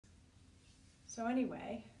So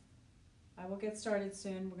anyway, I will get started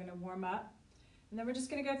soon. We're going to warm up. And then we're just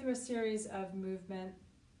going to go through a series of movement,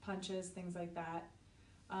 punches, things like that.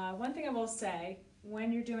 One thing I will say,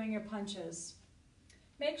 when you're doing your punches,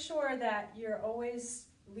 make sure that you're always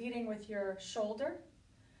leading with your shoulder.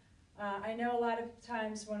 I know a lot of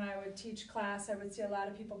times when I would teach class, I would see a lot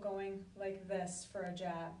of people going like this for a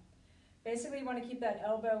jab. Basically, you want to keep that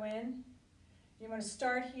elbow in. You want to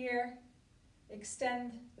start here,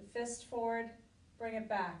 extend the fist forward, bring it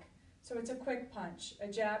back. So it's a quick punch. A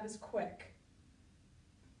jab is quick.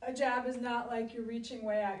 A jab is not like you're reaching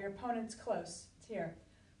way out. Your opponent's close. It's here.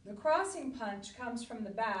 The crossing punch comes from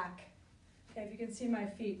the back. Okay, if you can see my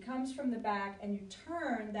feet, comes from the back, and you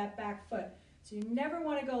turn that back foot. So you never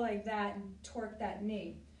want to go like that and torque that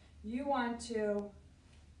knee. You want to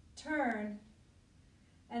turn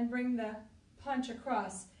and bring the punch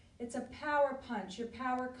across. It's a power punch. Your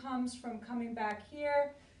power comes from coming back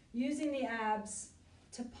here, using the abs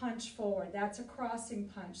to punch forward. That's a crossing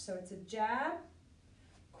punch. So it's a jab,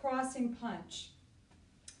 crossing punch.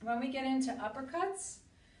 When we get into uppercuts,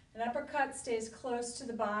 an uppercut stays close to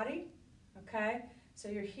the body, okay? So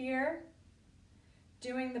you're here,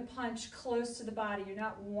 doing the punch close to the body. You're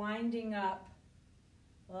not winding up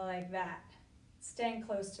like that. Staying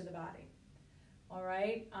close to the body, all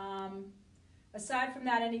right? Aside from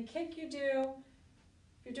that, any kick you do,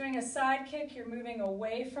 if you're doing a side kick, you're moving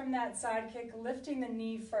away from that side kick, lifting the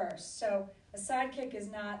knee first. So a side kick is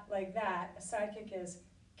not like that. A side kick is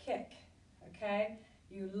kick, okay?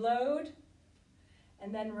 You load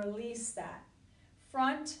and then release that.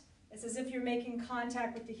 Front, it's as if you're making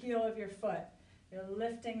contact with the heel of your foot. You're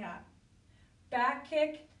lifting up. Back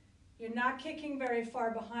kick, you're not kicking very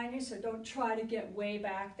far behind you, so don't try to get way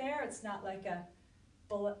back there. It's not like a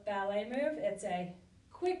ballet move. It's a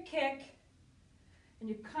quick kick, and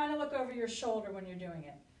you kind of look over your shoulder when you're doing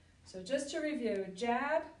it. So just to review,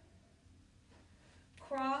 jab,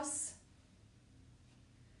 cross,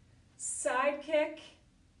 side kick,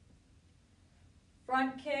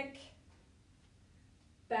 front kick,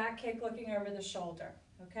 back kick looking over the shoulder,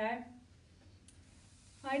 okay?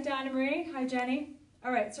 Hi, Donna Marie. Hi, Jenny.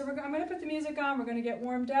 All right, so I'm going to put the music on. We're going to get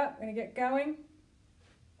warmed up. We're going to get going.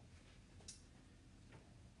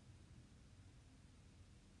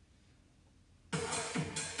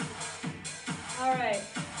 All right.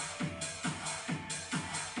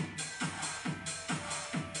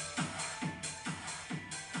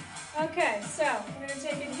 Okay, so we're going to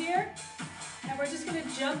take it here, and we're just going to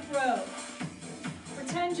jump rope.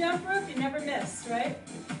 Pretend jump rope, you never missed, right?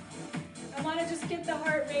 I want to just get the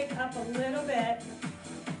heart rate up a little bit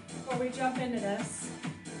before we jump into this.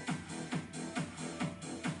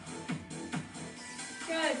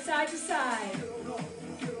 Good, side to side.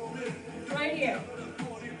 Right here.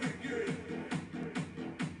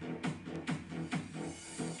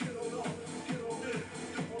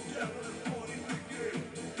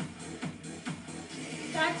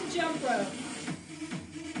 Back to jump rope.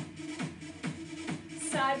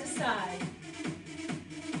 Side to side.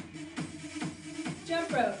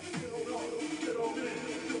 Jump rope.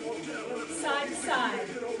 Side to side.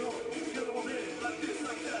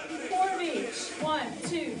 4 of each. 1,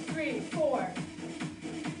 2, 3, 4.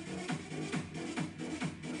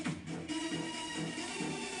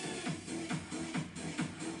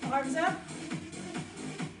 Arms up.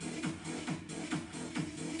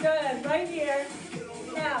 Good, right here.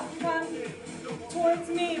 Now, come towards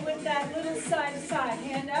me with that little side to side.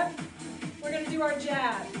 Hand up. We're going to do our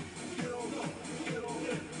jab.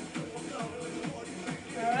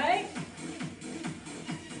 All right?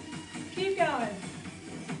 Keep going.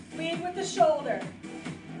 Lead with the shoulder.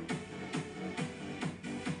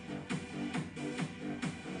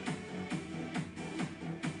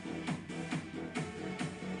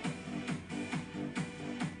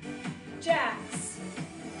 Jacks.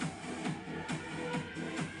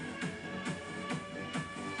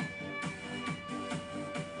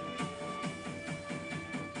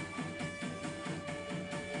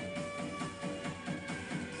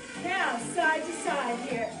 Now, side to side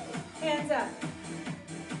here. Hands up.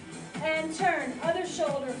 And turn. Other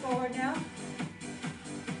shoulder forward now.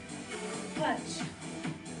 Punch.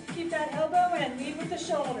 Keep that elbow in. Lead with the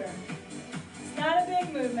shoulder. It's not a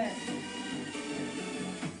big movement.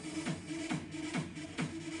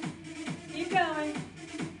 Keep going.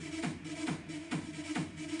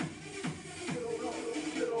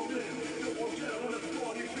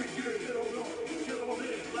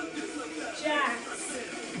 Jacks.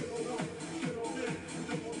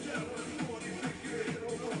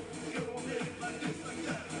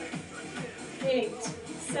 8,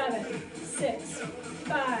 7, 6,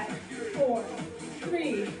 5, 4,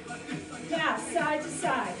 3, Now, side to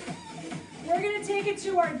side. We're going to take it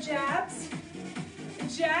to our jabs. The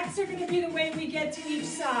jacks are going to be the way we get to each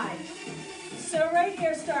side. So right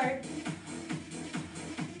here, start.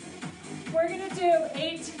 We're going to do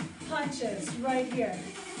 8 punches right here.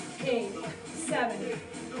 8, 7,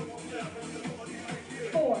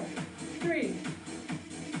 4, 3.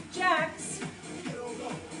 Jacks.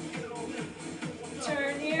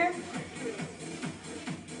 Turn here.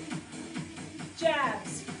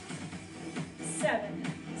 Jabs. 7,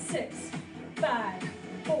 6, 5,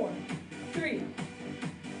 4, 3.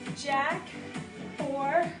 Jack.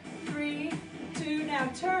 4, 3, 2.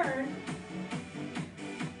 Now turn.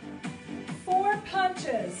 4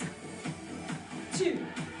 punches. 2,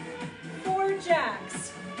 4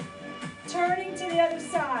 jacks. Turning to the other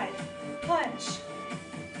side. Punch.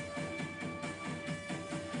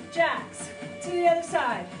 Jacks. To the other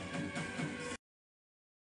side.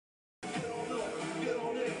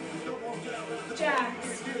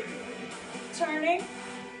 Jacks. Turning.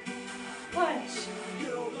 Punch.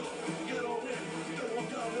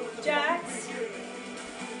 Jacks.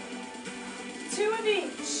 2 of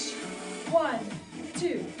each. 1,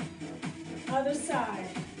 2. Other side.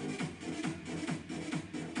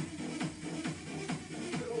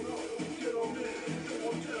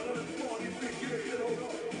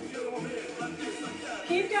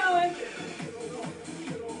 Keep going.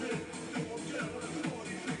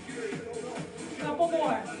 Couple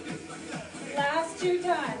more. Last 2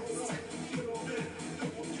 times.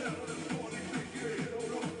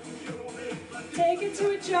 Take it to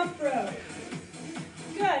a jump rope.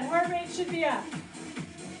 Good, heart rate should be up.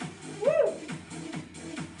 Woo!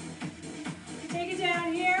 Take it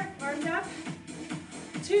down here, arms up.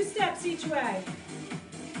 2 steps each way.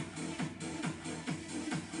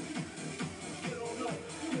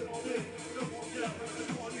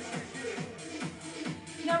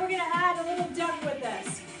 Now we're going to add a little duck with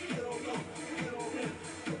this.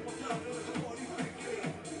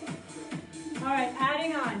 All right,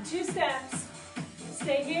 adding on 2 steps.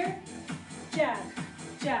 Stay here, jab,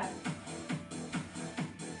 jab.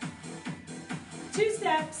 2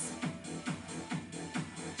 steps,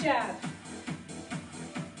 jab.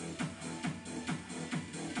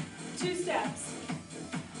 2 steps,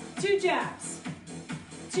 2 jabs,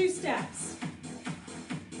 2 steps.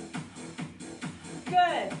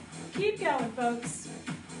 Good. Keep going, folks.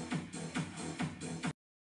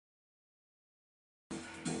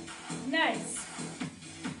 Nice.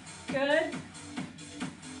 Good.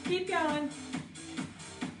 Keep going.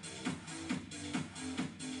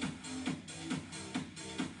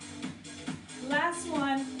 Last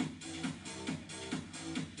one.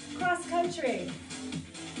 Cross country.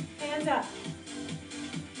 Hands up.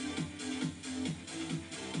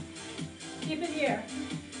 Keep it here.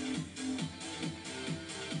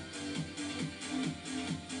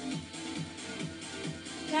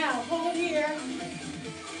 Now, hold it here.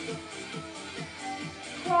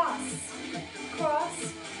 Cross,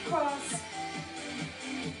 cross, cross.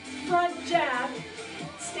 Front jab,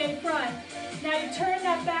 stay front. Now you turn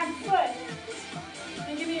that back foot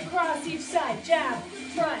and give me a cross each side. Jab,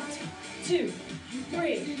 front, 2,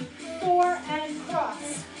 3, 4, and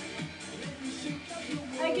cross.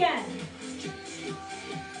 Again.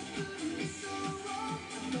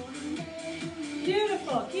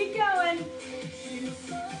 Beautiful, keep going.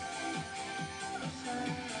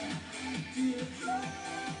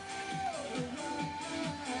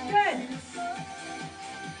 Good.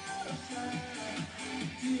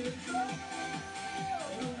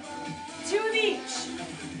 Two of each.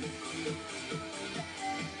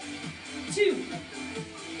 2.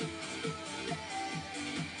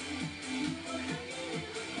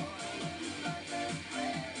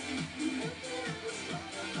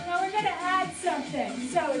 Now we're going to add something.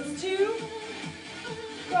 So it's 2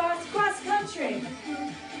 cross country.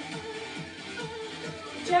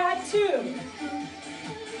 Jab 2.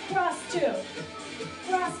 Cross 2.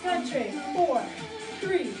 Cross country. 4,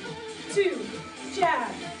 3, 2.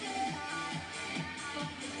 Jab.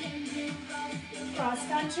 Cross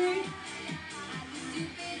country.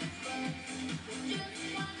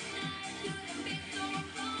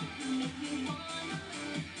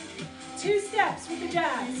 Two steps with the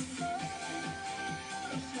jabs.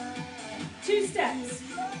 2 steps.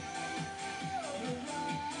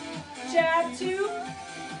 Jab 2,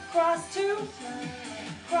 cross 2,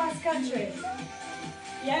 cross country.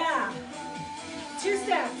 Yeah. 2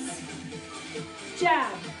 steps.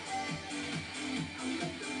 Jab.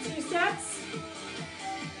 2 steps.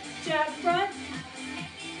 Jab front.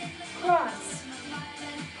 Cross.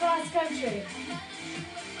 Cross country.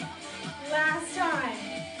 Last time.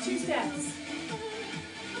 2 steps.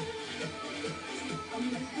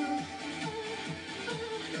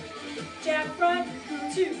 Front,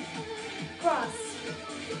 2. Cross.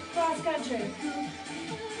 Cross country.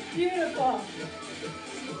 Beautiful.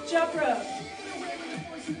 Jump rope.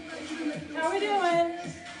 How we doing?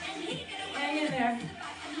 Hang in there.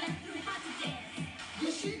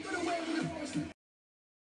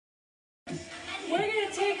 We're going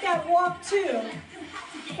to take that walk 2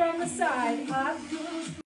 from the side up.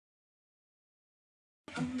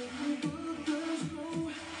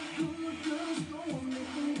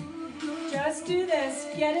 Just do this.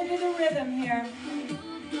 Get into the rhythm here.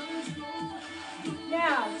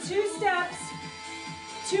 Now, 2 steps,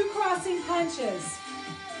 2 crossing punches.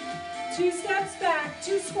 2 steps back,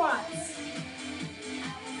 2 squats.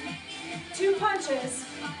 2 punches.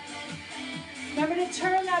 Remember to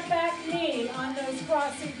turn that back knee on those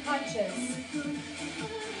crossing punches.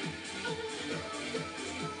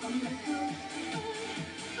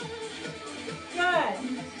 Good.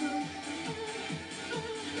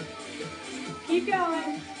 Keep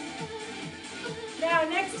going. Now,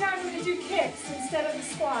 next time we're going to do kicks instead of the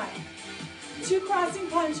squat. 2 crossing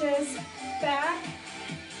punches, back,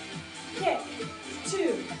 kick,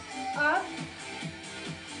 2, up,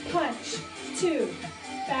 punch, 2,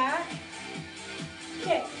 back,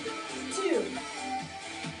 kick, 2,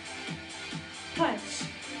 punch,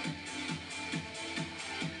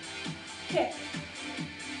 kick,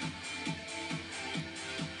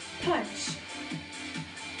 punch.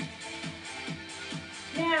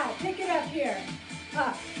 Now, pick it up here.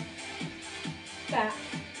 Up, back,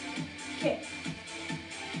 kick,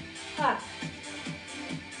 up,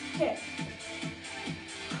 kick.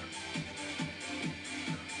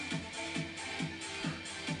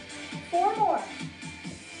 Four more.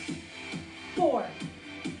 4,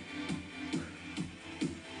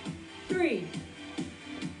 3,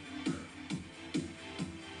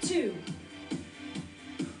 2.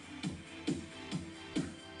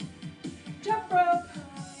 Jump rope.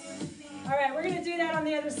 All right, we're going to do that on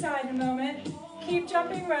the other side in a moment. Keep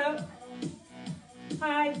jumping rope.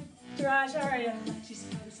 Hi, Suraj, how are you?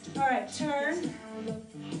 All right, turn.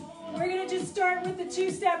 We're going to just start with the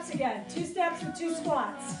 2 steps again. 2 steps with 2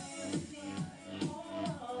 squats.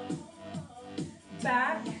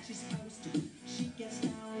 Back.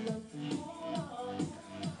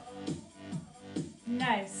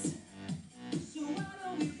 Nice.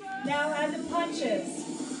 Now add the punches.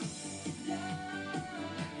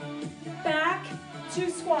 Back, 2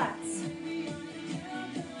 squats.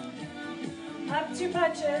 Up, 2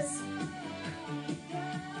 punches.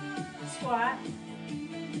 Squat.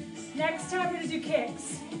 Next time we're going to do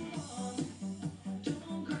kicks.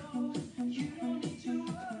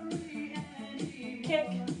 Kick,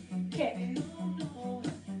 kick.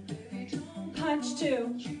 Punch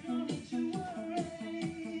 2.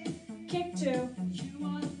 Kick 2.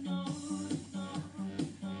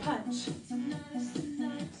 Punch.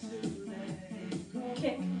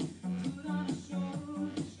 Kick.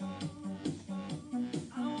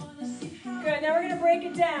 Good, now we're going to break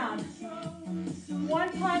it down. 1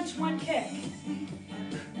 punch, 1 kick.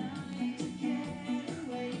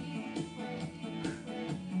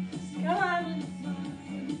 Come on.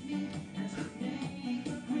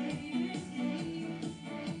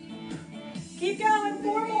 Keep going,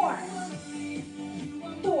 4 more.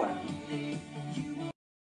 4.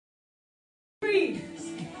 3.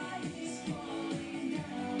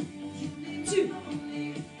 2.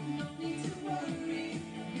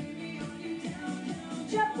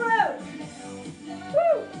 Jump rope.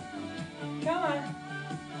 Woo. Come on.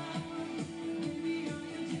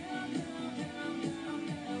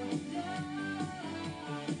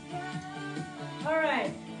 All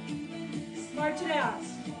right. March it out.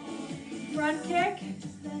 Front kick.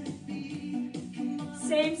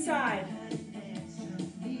 Same side.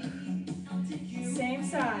 Same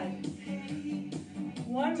side.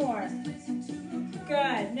 1 more.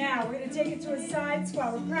 Good. Now we're going to take it to a side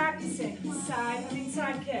squat. We're practicing.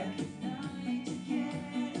 Side kick.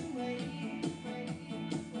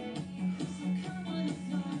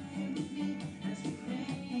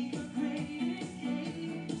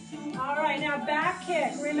 All right, now back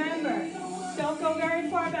kick. Remember, don't go very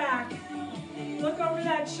far back. Look over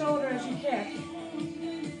that shoulder as you kick.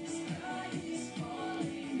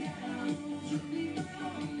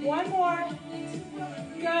 One more.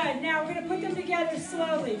 Good. Now we're going to put them together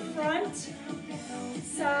slowly. Front,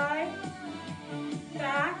 side,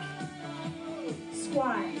 back,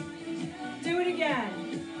 squat. Do it again.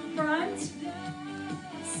 Front,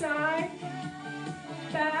 side,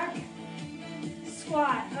 back,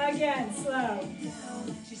 squat. Again, slow.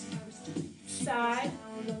 Side,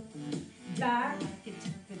 back,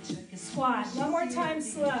 squat. One more time,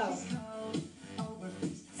 slow.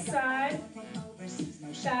 Side,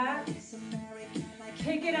 back,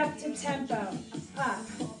 kick it up to tempo, up,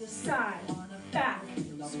 side, back,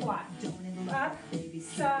 squat, up,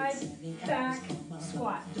 side, back,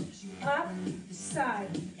 squat, up,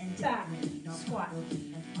 side, back, squat,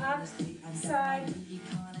 up, side,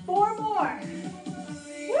 4 more,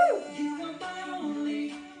 woo,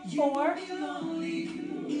 4,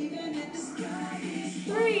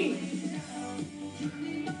 3,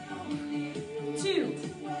 2,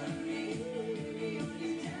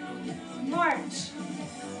 march.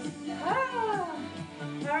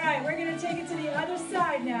 All right, we're going to take it to the other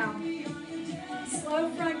side now. Slow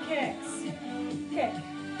front kicks. Kick.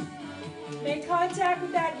 Make contact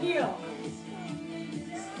with that heel.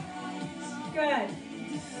 Good.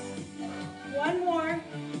 1 more.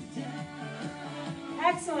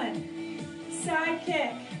 Excellent. Side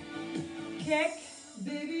kick. Kick.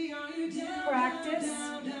 Practice.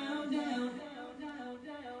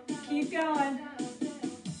 Keep going.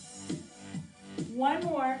 1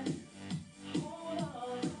 more.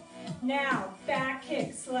 Now, back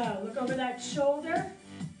kick, slow. Look over that shoulder.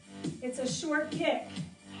 It's a short kick.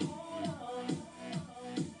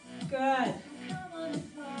 Good.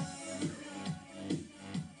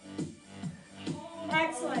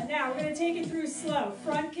 Excellent. Now, we're going to take it through slow.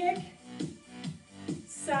 Front kick,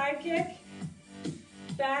 side kick,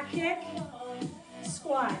 back kick,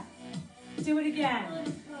 squat. Do it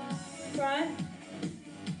again. Front,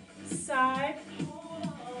 side,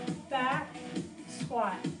 back,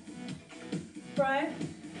 squat. Front,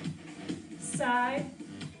 side,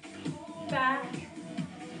 back.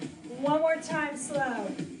 1 more time, slow.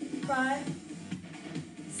 Front,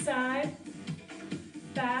 side,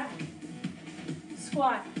 back,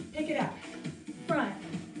 squat. Pick it up. Front,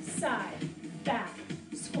 side, back,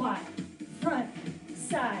 squat. Front,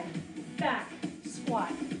 side, back,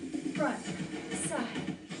 squat. Front,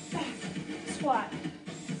 side, back, squat.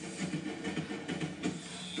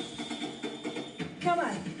 Come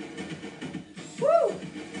on. Woo!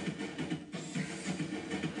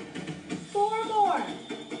 4 more.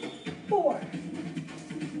 4.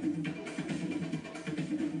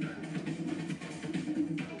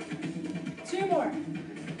 2 more.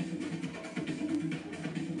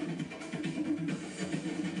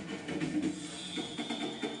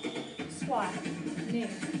 Squat. Knee.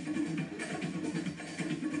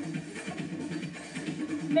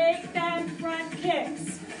 Make them front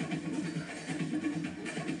kicks.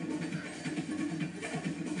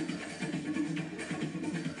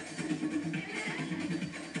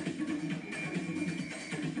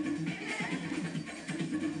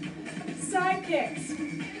 Side kicks.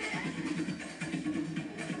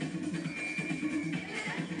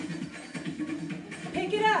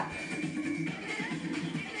 Pick it up.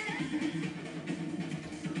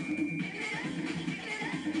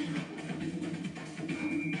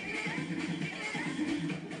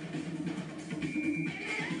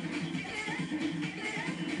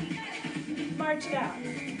 March it out.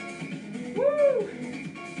 Woo!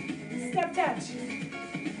 Step touch.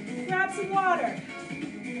 Grab some water.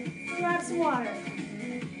 Grab some water.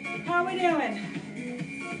 How are we doing?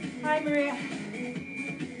 Hi, Maria.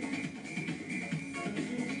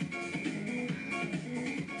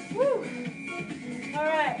 Woo! All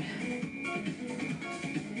right.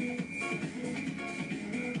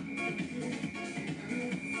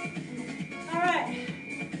 All right.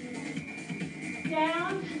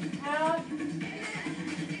 Down, out.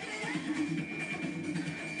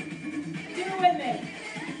 Do it with me.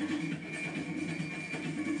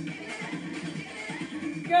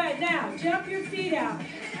 Good. Now, jump your feet out.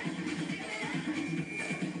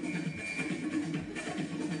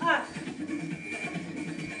 Up.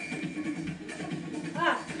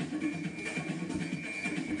 Up.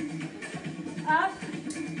 Up.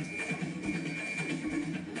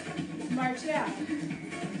 March it out.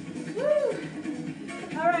 Woo!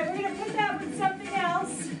 All right, we're going to put that with something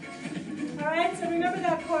else. All right, so remember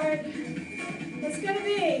that part. It's going to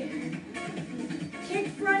be kick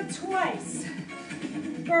front twice.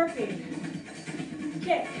 Burpee.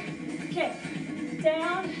 Kick. Kick.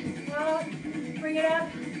 Down, out, bring it up.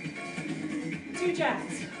 2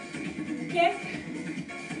 jacks. Kick.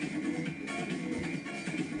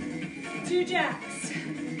 2 jacks.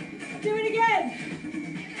 Do it again.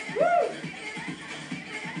 Woo!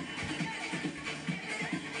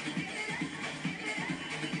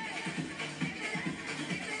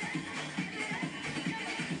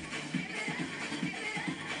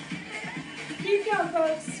 Keep going,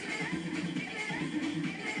 folks.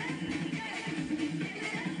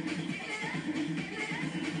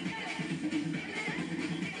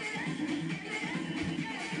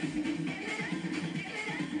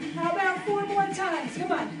 How about 4 more more times.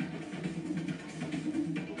 Come on.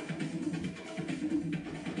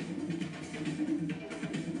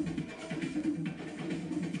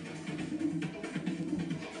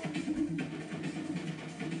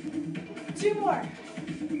 Two more.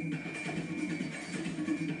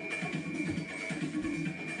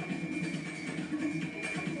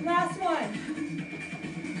 Last one.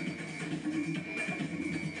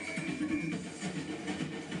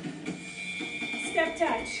 Step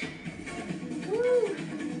touch. Woo.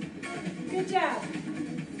 Good job.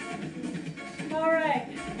 All right.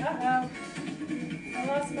 Uh-oh. I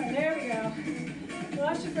lost my, there we go.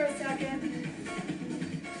 Lost you for a second.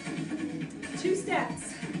 2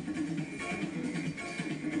 steps.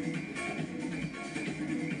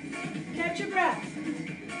 Catch your breath.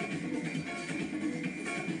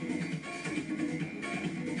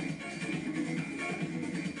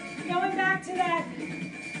 Going back to that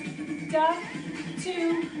duck,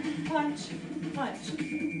 2, punch, punch.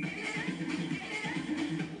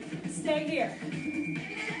 Stay here.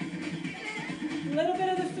 A little bit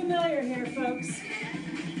of the familiar here, folks.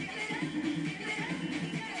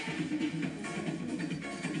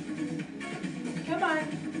 Come on.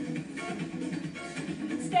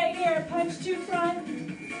 Stay here. Punch 2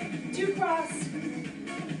 front, 2 cross,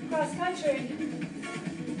 cross country.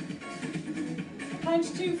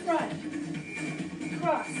 Punch 2 front,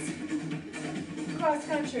 cross, cross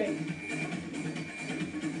country.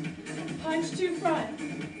 Punch 2 front,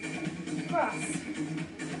 cross,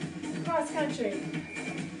 cross country.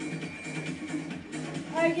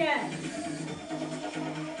 Again.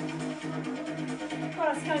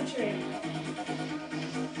 Cross country.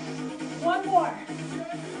 One more.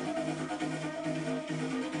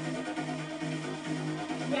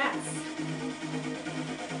 Yes.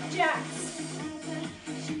 Jacks.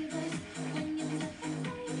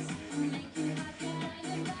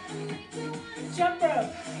 Jump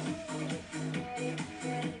rope.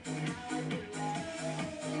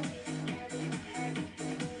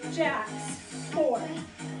 Jacks. 4,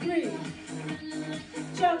 3.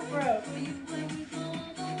 Jump rope.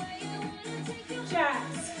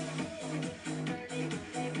 Jacks.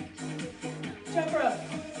 Jump rope.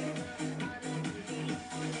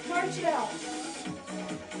 March it out.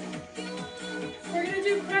 We're going to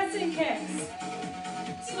do crescent kicks.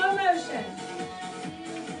 Slow motion.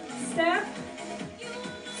 Step.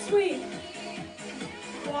 Sweep.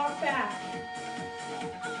 Walk back.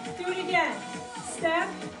 Do it again. Step.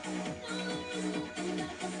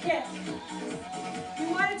 Kick. You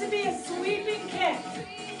want it to be a sweeping kick.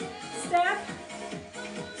 Step.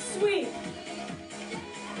 Sweep.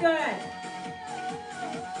 Good.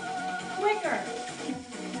 Quicker.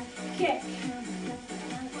 Kick.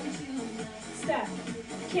 Step.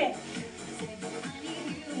 Kick.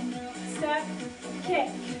 Step. Kick.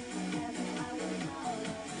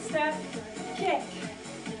 Step. Kick.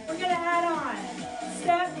 We're going to add on.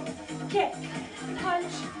 Step. Kick.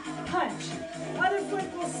 Punch. Punch. Other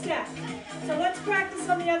foot will step. So let's practice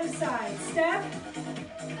on the other side. Step.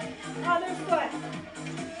 Other foot.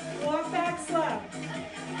 Walk back slow.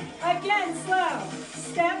 Again, slow.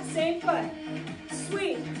 Step, same foot.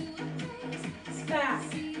 Sweep. Back.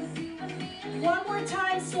 One more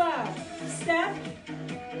time, slow. Step.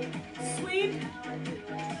 Sweep.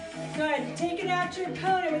 Good. Taking out your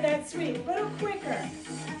opponent with that sweep. A little quicker.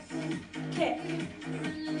 Kick.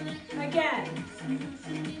 Again.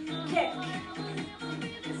 Kick.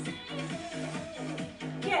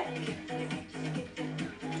 Kick.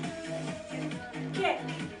 Kick.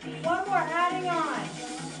 One more, adding on.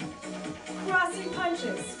 Crossing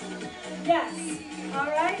punches. Yes. All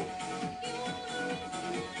right.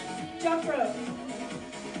 Jump rope.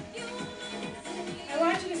 I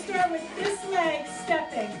want you to start with this leg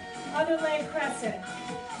stepping, other leg crescent.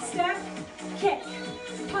 Step, kick,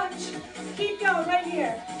 punch. Keep going right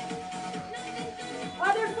here.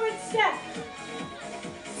 Other foot step.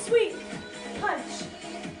 Sweep, punch.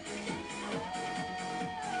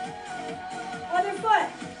 Other foot.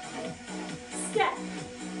 Step,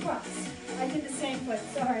 cross. I did the same foot,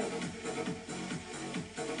 sorry.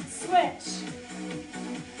 Switch.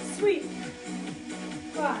 Sweep.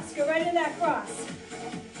 Cross. Go right in that cross.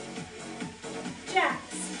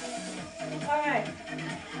 Jacks. All right.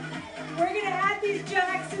 We're going to add these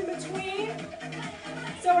jacks in between.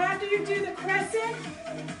 So after you do the crescent,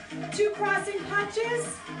 2 crossing punches,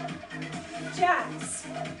 jacks.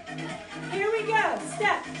 Here we go,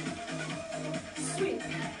 step, sweep,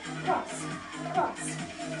 cross, cross,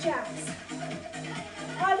 jacks.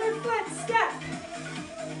 Other foot, step,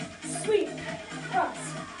 sweep, cross,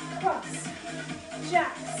 cross,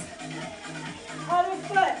 jacks. Other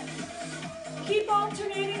foot. Keep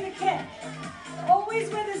alternating the kick. Always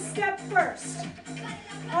with a step first.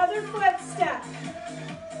 Other foot, step.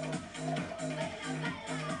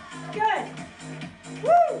 Good.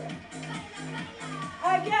 Woo!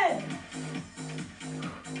 Again.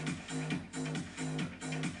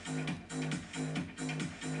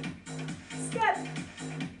 Step.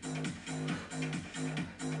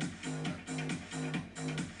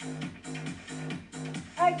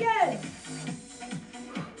 Again.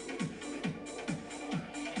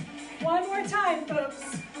 One more time,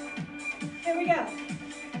 folks. Here we go.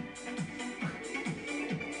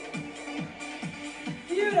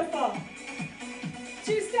 Beautiful.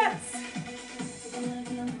 2 steps.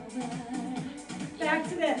 Back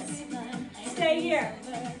to this. Stay here.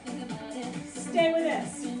 Stay with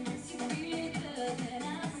this.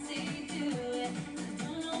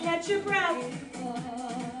 Catch your breath.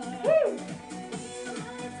 Woo!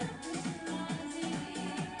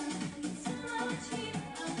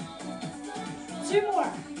 Two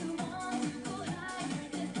more.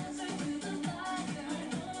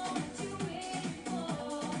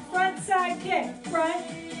 Front side kick. Front,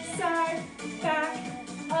 side, back,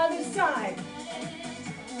 other side.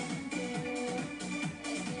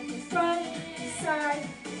 Front, side,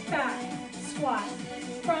 back. Squat.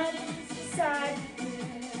 Front, side.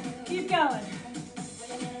 Keep going.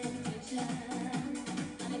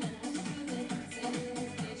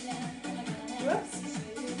 Whoops.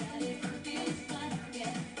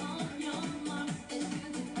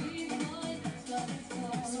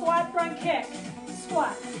 Squat, front kick.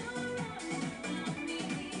 Squat.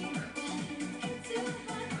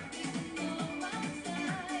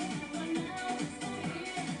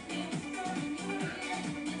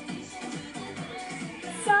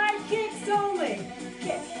 Side kicks only.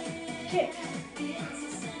 Kick, kick.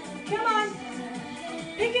 Come on.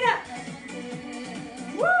 Pick it up.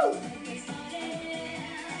 Woo!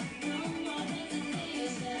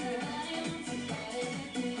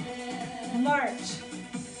 March.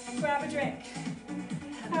 Grab a drink.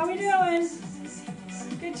 How we doing?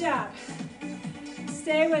 Good job.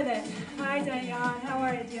 Stay with it. Hi, Dion. How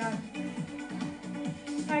are you, Dion?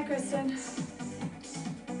 Hi, Kristen.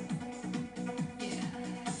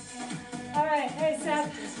 All right. Hey,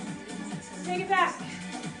 Seth. Take it back.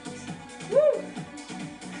 Woo!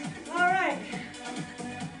 All right.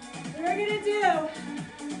 We're going to do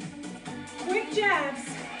quick jabs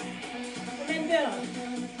and then build.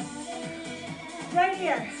 Right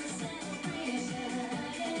here.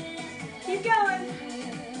 Keep going.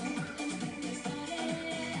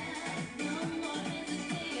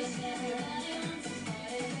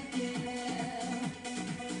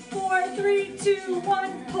 4, 3, 2,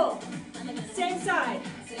 1, pull. Same side.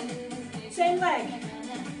 Same leg.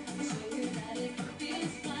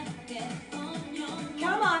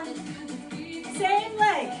 Come on. Same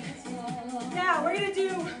leg. Now we're going to do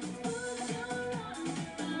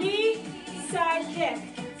knee, side kick.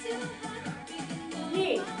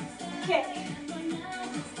 Knee, kick.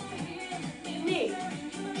 Knee,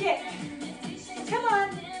 kick. Come on.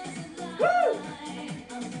 Woo!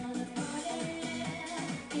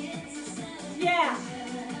 Yeah.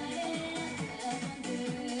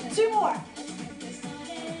 2 more.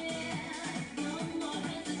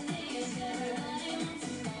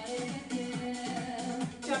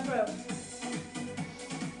 Jump rope.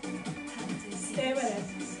 Stay with it.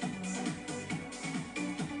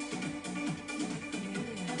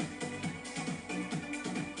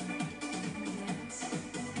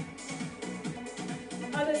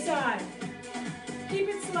 Other side. Keep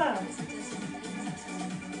it slow.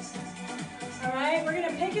 All right, we're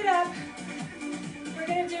gonna pick it up. We're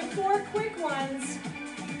gonna do 4 quick ones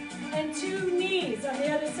and 2 knees on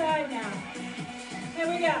the other side now. Here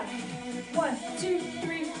we go. 1, 2,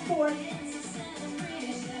 3, 4.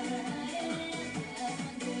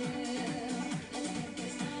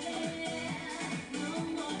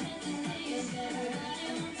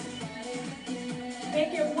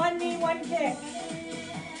 Make it 1 knee, 1 kick.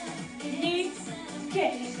 Knee,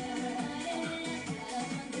 kick.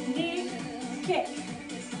 Knee, kick.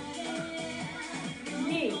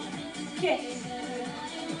 Knee, kick.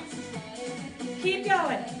 Keep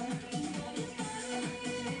going.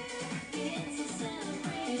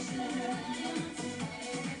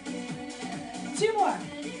 Two more.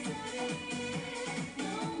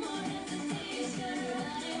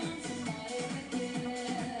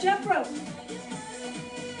 Jump rope.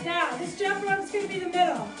 Now, this jump rope is going to be the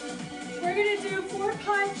middle. We're going to do 4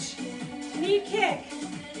 punch, knee kick,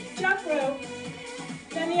 jump rope,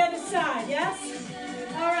 then the other side, yes?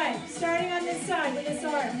 All right, starting on this side with this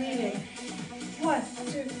arm leading. 1,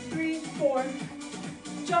 2, 3, 4,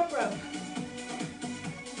 jump rope.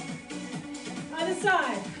 Other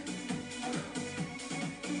side.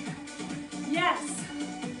 Yes.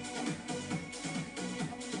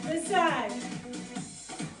 This side.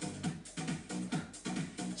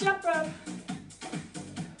 Jump rope.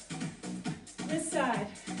 This side.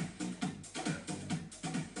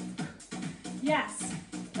 Yes.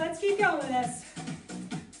 Let's keep going with this.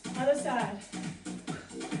 Other side.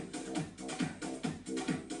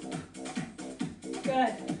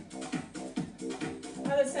 Good.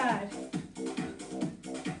 Other side.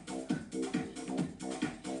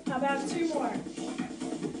 How about 2 more?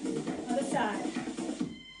 Other side.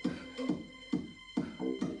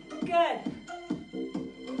 Good.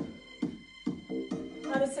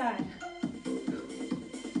 Other side.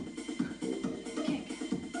 Kick.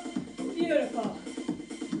 Beautiful.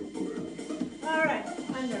 All right,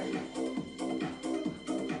 under.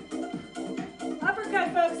 Uppercut,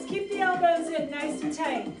 folks. Keep the elbows in nice and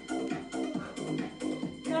tight.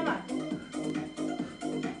 Come on.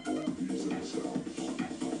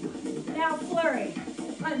 Now flurry.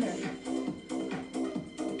 Under.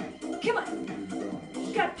 Come on.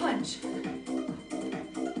 Gut punch.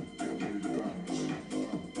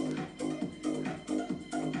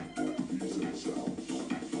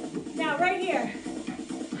 Now right here.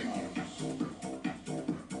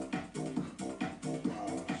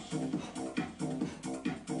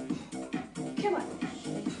 Come on.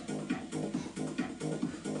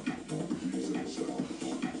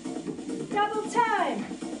 Double time.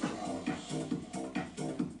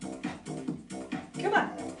 Come on.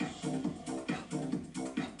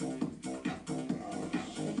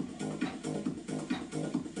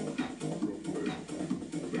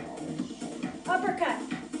 Uppercut.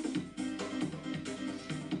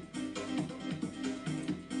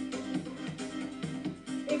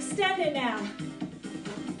 Extend it now.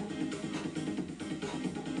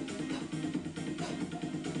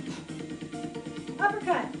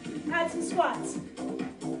 Uppercut. Add some squats.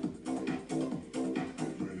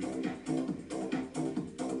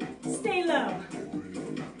 Stay low.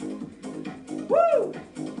 Woo!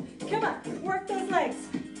 Come on, work those legs.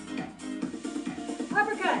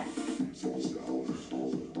 Uppercut.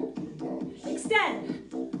 Extend.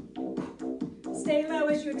 Stay low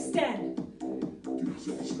as you extend.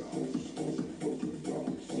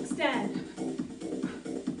 Extend.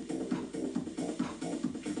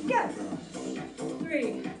 Go.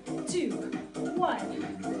 3, 2, 1.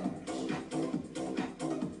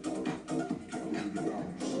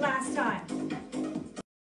 Last time.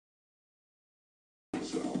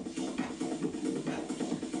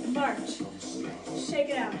 March. Shake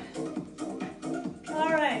it out.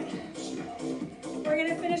 All right. We're going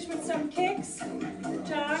to finish with some kicks.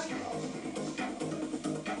 Jog.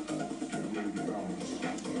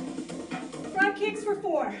 Front kicks for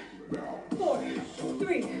 4. 4,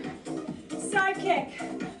 3. Side kick.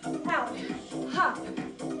 Out. Hop.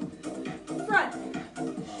 Front.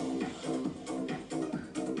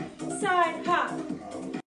 Side hop.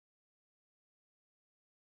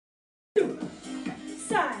 2.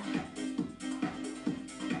 Side.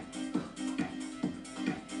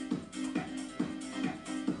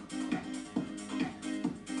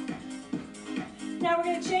 Now we're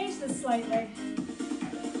going to change this slightly.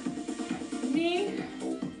 Knee,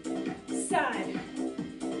 side,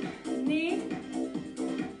 knee.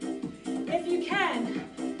 If you can,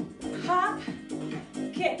 hop,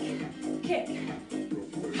 kick, kick,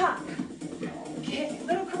 hop, kick,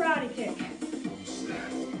 little karate kick.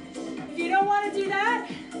 If you don't want to do that,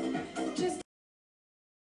 just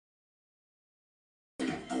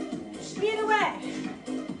either way.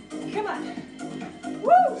 Come on.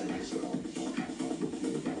 Woo!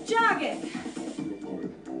 Jog it.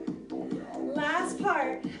 Last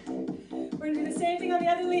part. We're going to do the same thing on the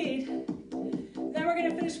other lead. Then we're going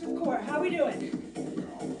to finish with core. How are we doing?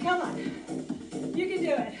 Come on. You can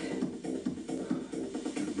do it.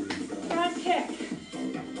 Front kick.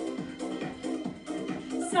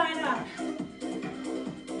 Side up.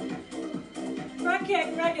 Front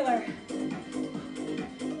kick, regular.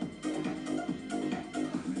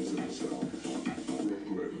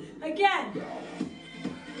 Again.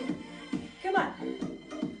 Come on.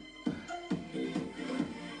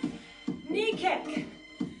 Knee kick.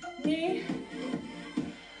 Knee.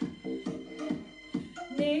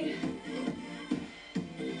 Knee.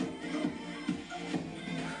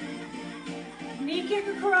 Knee kick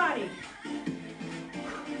or karate.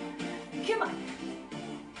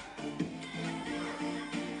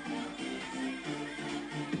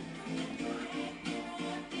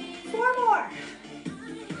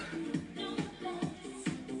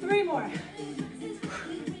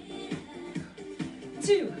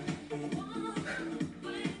 2.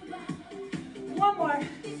 One more.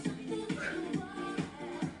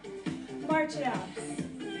 March it out.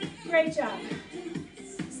 Great job.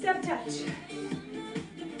 Step touch.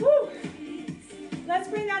 Woo! Let's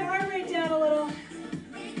bring that heart rate down a little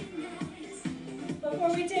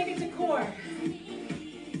before we take it to core.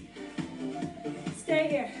 Stay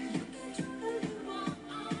here.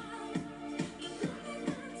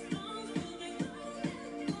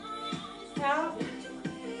 Out.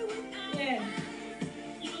 In.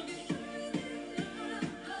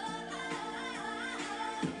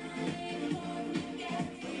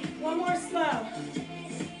 One more slow.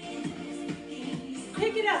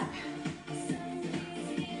 Pick it up.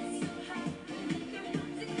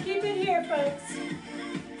 Keep it here, folks.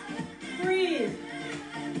 Breathe.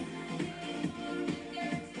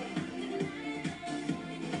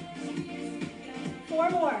 Four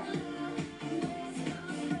more.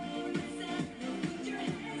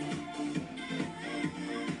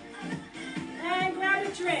 And grab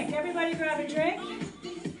a drink. Everybody grab a drink.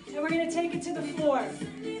 And we're going to take it to the floor.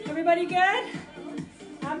 Everybody good?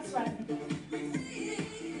 I'm sweating.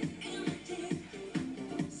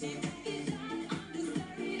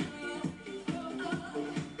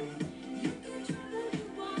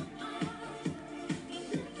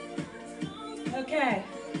 Okay.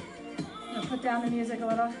 I'm going to put down the music a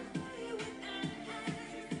little.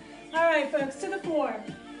 All right, folks, to the floor.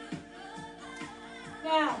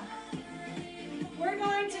 Now, we're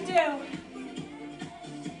going to do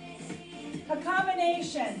a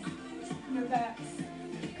combination. Move that.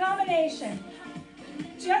 Combination.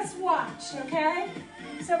 Just watch, okay?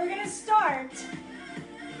 So we're going to start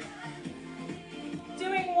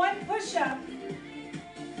doing one push-up.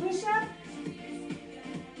 Push-up.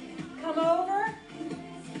 Come over.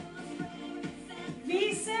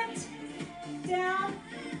 V-sit. Down.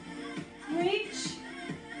 Reach.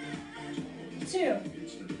 2.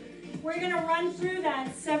 We're going to run through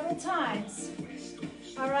that several times.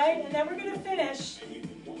 All right, and then we're going to finish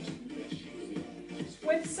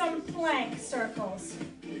with some plank circles.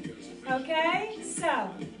 Okay, so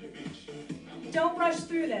don't rush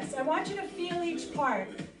through this. I want you to feel each part.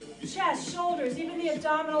 Chest, shoulders, even the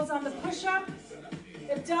abdominals on the push-up.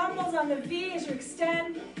 Abdominals on the V as you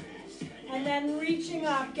extend. And then reaching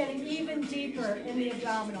up, getting even deeper in the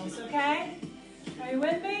abdominals, okay? Are you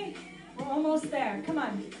with me? We're almost there. Come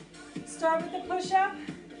on. Start with the push-up.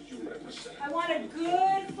 I want a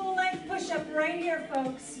good full-length push-up right here,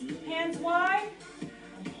 folks. Hands wide.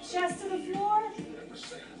 Chest to the floor.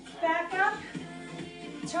 Back up.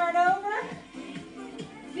 Turn over.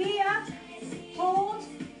 V up. Hold.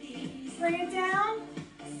 Bring it down.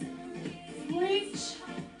 Reach.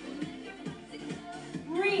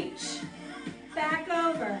 Reach. Back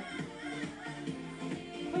over.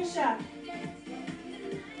 Push up.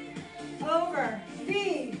 Over.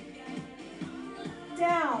 V.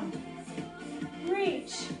 Down.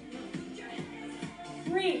 Reach.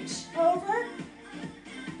 Reach. Over.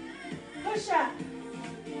 Push up.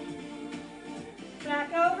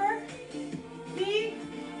 Back over. V.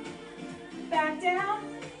 Back down.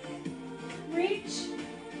 Reach.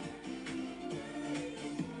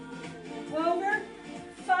 Over.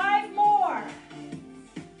 5 more.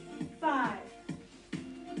 5.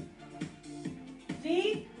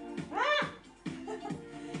 V. Ah!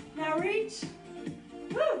 Now reach.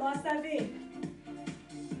 Woo, lost that V.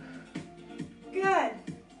 Good.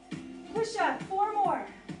 Push up. 4 more.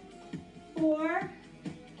 4.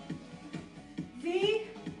 V.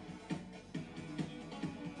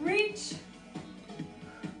 Reach.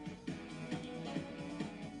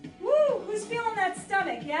 Woo, who's feeling that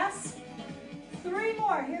stomach? Yes? 3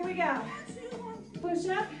 more. Here we go. Push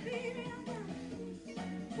up.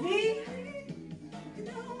 V.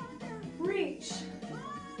 Reach.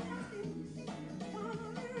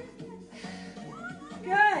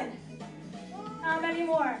 Good. How many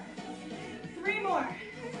more? 3 more.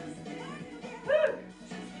 Woo.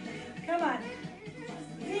 Come on.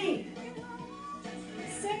 V.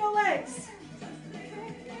 Single legs.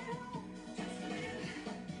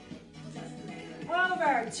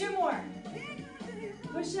 Over. 2 more.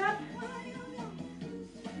 Push up.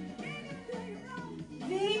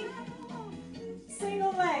 V.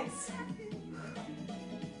 Single legs.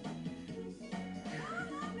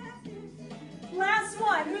 Last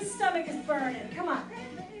one. Whose stomach is burning? Come on.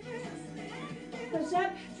 Push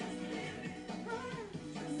up.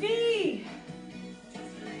 V.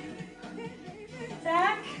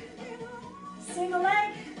 Back. Single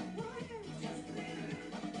leg.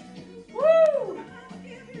 Woo!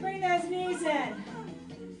 Bring those knees in.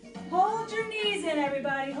 Hold your knees in,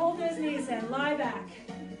 everybody. Hold those knees in. Lie back.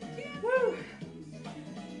 Woo!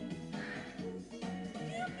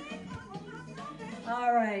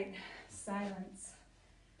 All right, silence.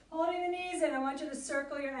 Holding the knees in, I want you to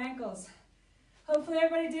circle your ankles. Hopefully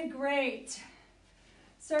everybody did great.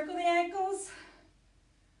 Circle the ankles.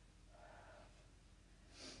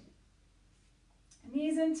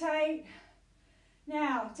 Knees in tight.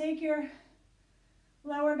 Now, take your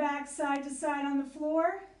lower back side to side on the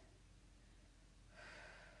floor.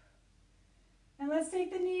 And let's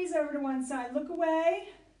take the knees over to one side. Look away.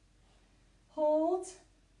 Hold.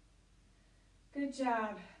 Good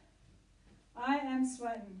job. I am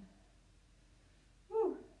sweating.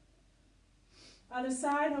 Whew. Other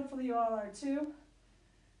side, hopefully you all are too.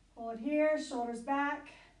 Hold here, shoulders back.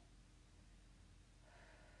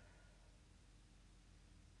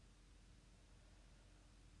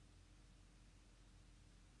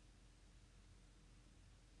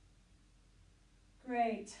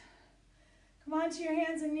 Great. Come on to your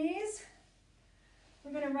hands and knees.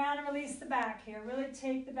 We're going to round and release the back here. Really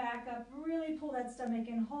take the back up. Really pull that stomach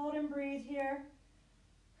in. Hold and breathe here.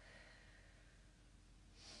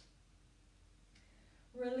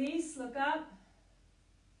 Release, look up.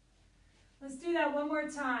 Let's do that one more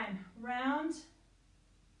time. Round,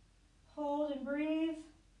 hold and breathe.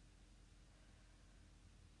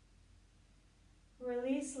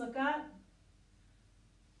 Release, look up.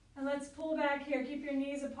 And let's pull back here. Keep your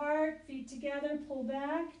knees apart, feet together, pull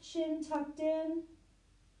back, chin tucked in.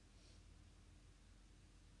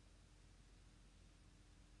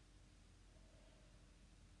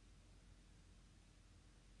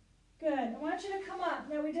 Good. I want you to come up.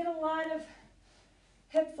 Now we did a lot of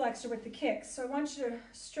hip flexor with the kicks, so I want you to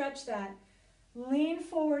stretch that. Lean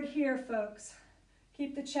forward here, folks.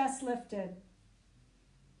 Keep the chest lifted.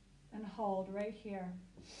 And hold right here.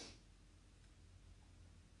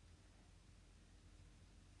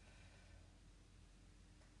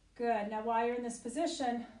 Good. Now while you're in this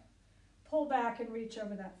position, pull back and reach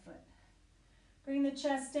over that foot. Bring the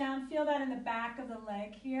chest down. Feel that in the back of the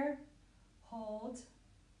leg here. Hold.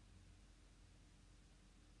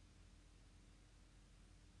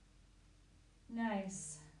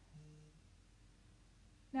 Nice.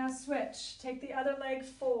 Now switch. Take the other leg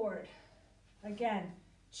forward. Again,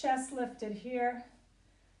 chest lifted here.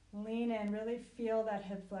 Lean in. Really feel that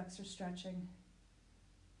hip flexor stretching.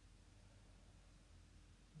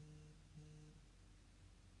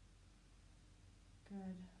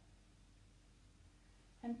 Good.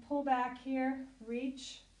 And pull back here.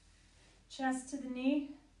 Reach. Chest to the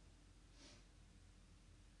knee.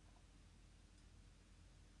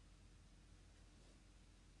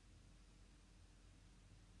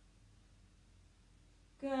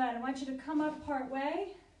 Good. I want you to come up part way.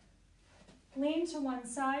 Lean to one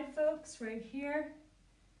side, folks, right here.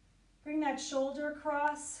 Bring that shoulder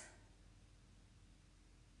across.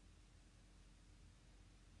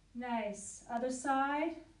 Nice. Other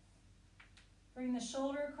side. Bring the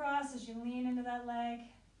shoulder across as you lean into that leg.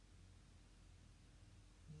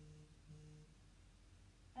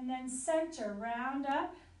 And then center, round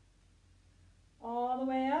up, all the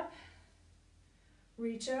way up.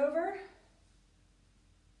 Reach over.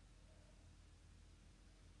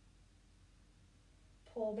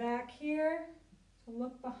 Pull back here, so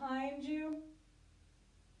look behind you.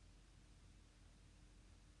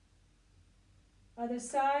 Other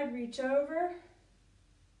side, reach over.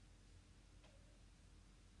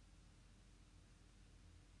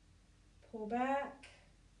 Pull back.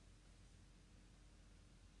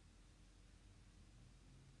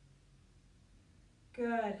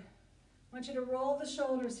 Good. I want you to roll the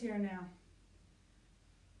shoulders here now.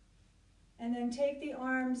 And then take the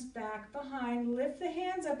arms back behind. Lift the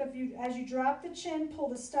hands up. As you drop the chin, pull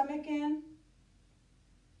the stomach in.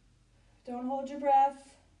 Don't hold your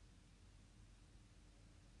breath.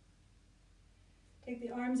 Take the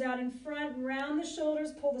arms out in front, round the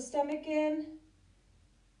shoulders, pull the stomach in.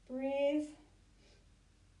 Breathe.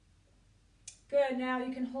 Good. Now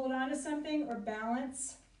you can hold on to something or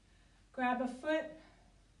balance. Grab a foot.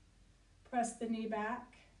 Press the knee back.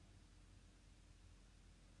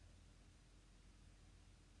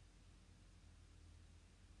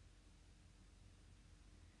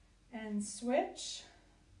 And switch.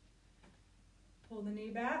 Pull the knee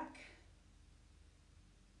back.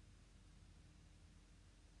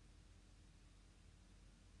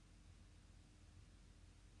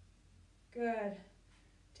 Good.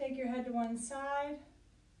 Take your head to one side.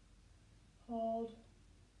 Hold.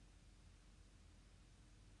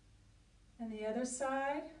 And the other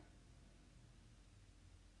side.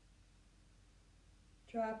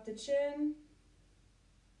 Drop the chin.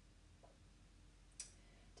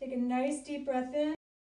 Take a nice deep breath in.